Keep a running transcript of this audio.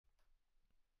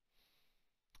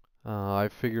I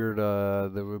figured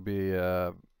there would be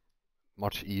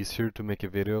much easier to make a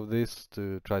video of this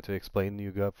to try to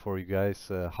explain for you guys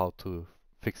how to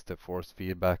fix the force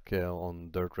feedback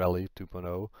on Dirt Rally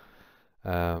 2.0.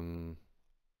 Um,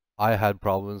 I had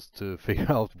problems to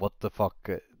figure out what the fuck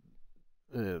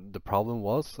the problem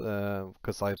was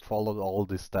because I followed all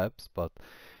these steps, but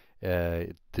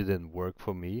it didn't work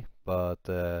for me. But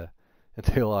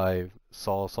until I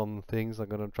saw some things I'm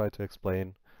gonna try to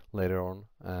explain later on,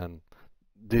 and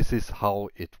this is how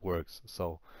it works.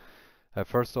 So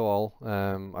first of all,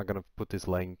 I'm gonna put this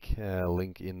link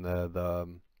in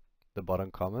the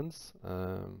bottom comments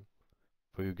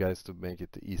for you guys to make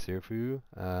it easier for you.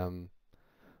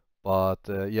 But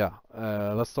yeah,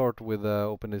 let's start with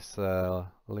open this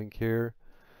link here.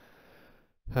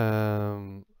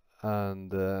 Um,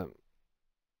 and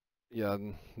yeah,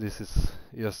 this is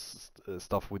just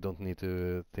stuff we don't need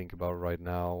to think about right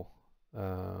now.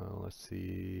 Let's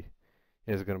see.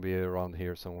 Yeah, it's gonna be around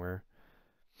here somewhere.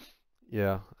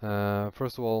 Yeah.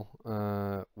 First of all,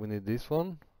 we need this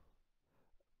one,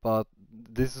 but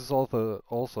this is also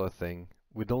a thing.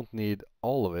 We don't need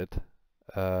all of it.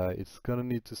 It's gonna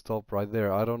need to stop right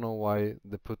there. I don't know why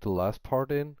they put the last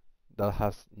part in. That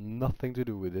has nothing to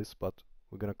do with this, but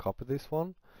we're gonna copy this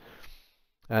one.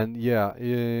 And yeah,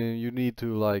 you need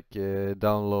to like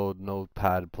download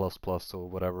Notepad++ or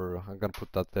whatever. I'm gonna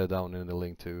put that there down in the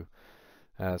link too.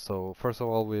 So first of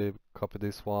all, we copy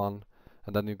this one,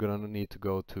 and then you're gonna need to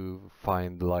go to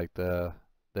find like the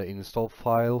install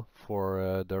file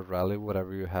for the rally,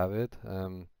 whatever you have it.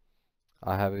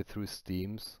 I have it through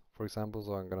Steam's, for example,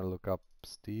 so I'm gonna look up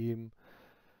Steam,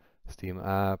 Steam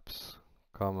apps,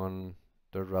 common,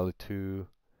 Dirt Rally 2,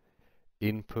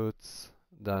 inputs,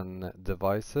 then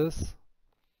devices,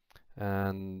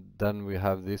 and then we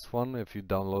have this one. If you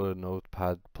download a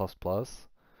Notepad++, I'm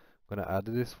gonna add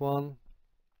this one.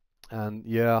 And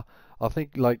yeah, I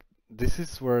think like this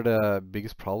is where the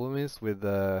biggest problem is with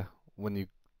when you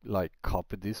like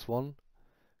copy this one.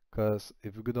 Because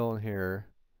if we go down here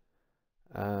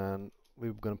and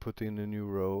we're gonna put in a new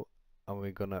row and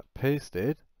we're gonna paste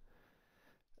it,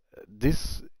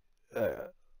 this uh,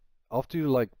 after you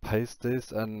like paste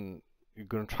this and you're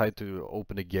gonna try to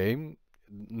open a game,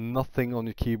 nothing on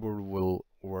your keyboard will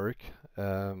work.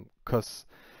 Because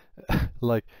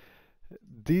like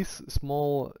these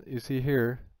small you see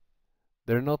here,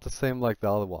 they're not the same like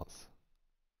the other ones.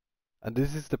 And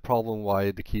this is the problem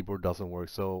why the keyboard doesn't work.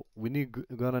 So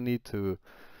gonna need to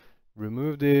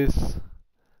remove this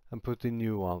and put in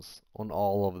new ones on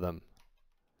all of them.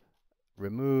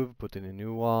 Remove, put in a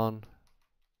new one,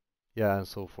 yeah, and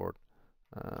so forth.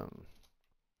 Um,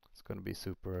 it's gonna be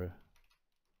super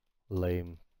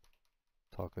lame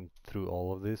talking through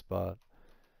all of this, but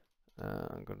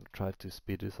I'm gonna try to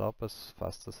speed this up as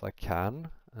fast as I can.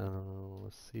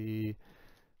 Let's see,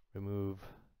 remove,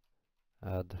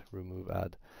 add, remove,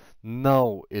 add.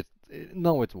 Now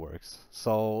it works.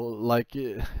 So like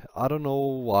I don't know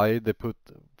why they put,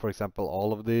 for example,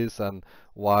 all of this and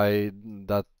why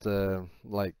that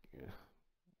like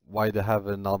why they have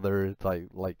another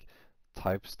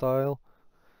type style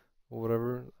or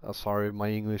whatever. Sorry, my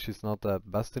English is not the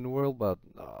best in the world, but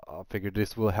I figured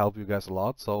this will help you guys a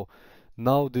lot. So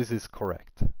now this is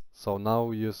correct. So now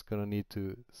we're just gonna need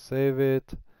to save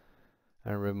it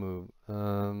and remove.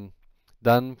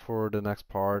 Then for the next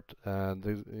part,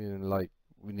 like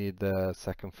we need the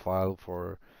second file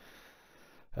for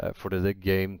the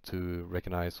game to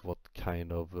recognize what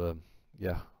kind of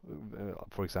yeah,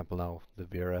 for example now the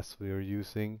VRS we are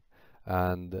using,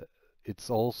 and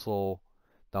it's also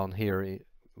down here.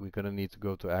 We're gonna need to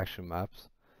go to action maps.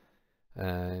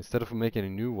 Instead of making a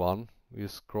new one, we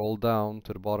scroll down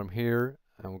to the bottom here,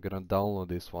 and we're gonna download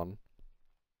this one.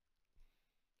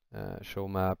 Show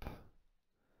map.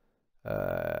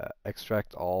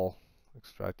 Extract all,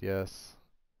 extract yes,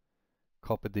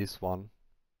 copy this one,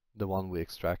 the one we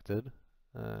extracted,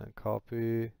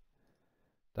 copy,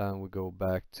 then we go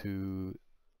back to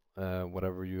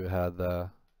whatever you had the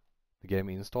game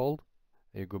installed,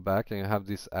 you go back and you have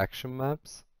these action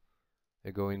maps,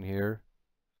 you go in here,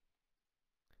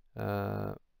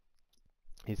 uh,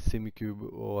 it's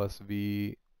SimiCube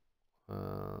OSV,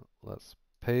 let's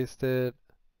paste it,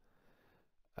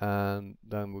 and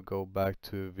then we go back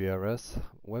to VRS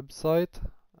website,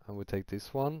 and we take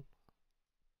this one,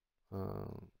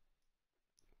 God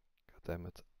damn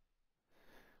it.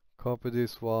 Copy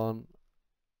this one,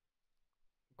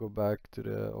 go back to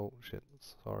the, oh shit,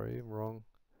 sorry, wrong.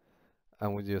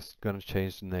 And we're just gonna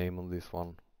change the name on this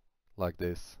one, like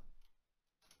this.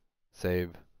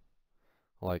 Save,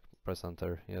 press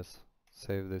enter, yes.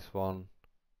 Save this one,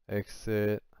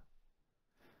 exit,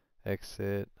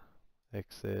 exit,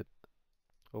 exit,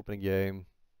 open game,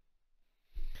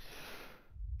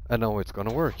 and now it's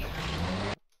gonna work.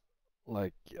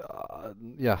 Like,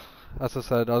 yeah, as I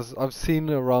said, I've seen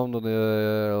around on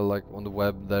the like on the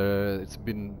web there, it's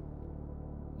been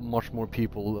much more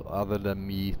people other than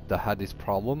me that had this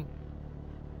problem,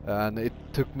 and it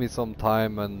took me some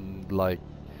time, and like,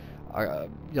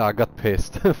 yeah, I got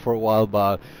pissed for a while,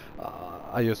 but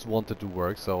I just wanted to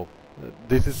work, so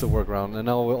this is the workaround, and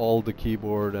now all the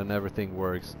keyboard and everything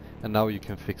works, and now you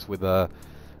can fix with the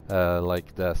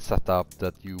like the setup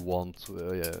that you want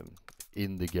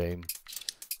in the game.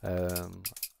 Um,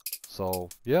 so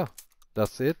yeah,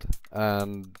 that's it,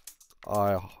 and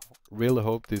I really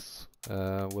hope this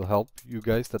will help you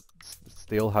guys that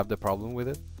still have the problem with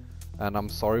it. And I'm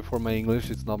sorry for my English,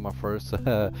 it's not my first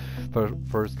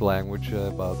first language,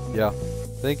 but yeah,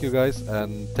 thank you guys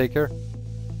and take care.